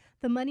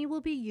The money will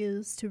be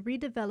used to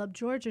redevelop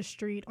Georgia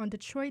Street on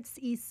Detroit's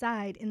east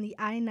side in the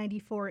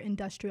I-94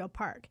 Industrial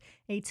Park,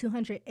 a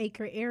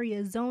 200-acre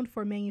area zoned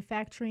for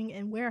manufacturing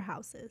and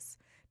warehouses.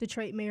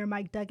 Detroit Mayor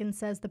Mike Duggan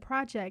says the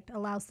project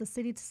allows the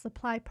city to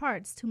supply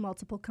parts to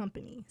multiple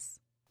companies.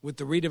 With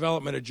the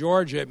redevelopment of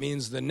Georgia, it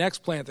means the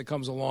next plant that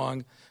comes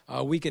along,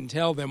 we can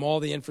tell them all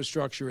the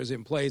infrastructure is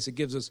in place. It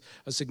gives us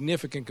a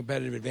significant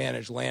competitive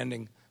advantage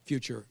landing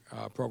future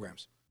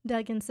programs.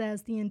 Duggan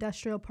says the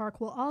industrial park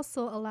will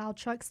also allow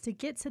trucks to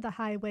get to the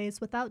highways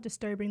without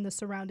disturbing the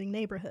surrounding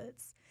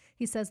neighborhoods.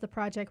 He says the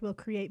project will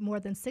create more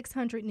than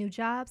 600 new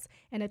jobs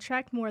and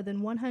attract more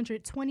than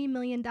 $120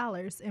 million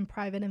in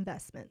private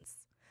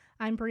investments.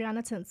 I'm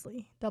Brianna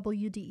Tinsley,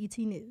 WDET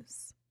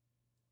News.